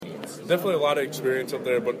Definitely a lot of experience up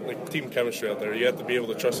there, but like team chemistry out there. You have to be able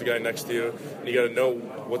to trust the guy next to you, and you got to know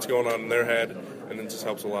what's going on in their head, and it just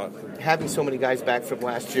helps a lot. Having so many guys back from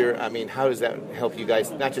last year, I mean, how does that help you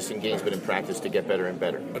guys, not just in games but in practice, to get better and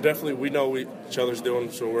better? Definitely, we know what each other's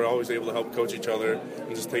doing, so we're always able to help coach each other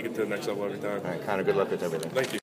and just take it to the next level every time. All right, Connor, good luck with everything. Thank you.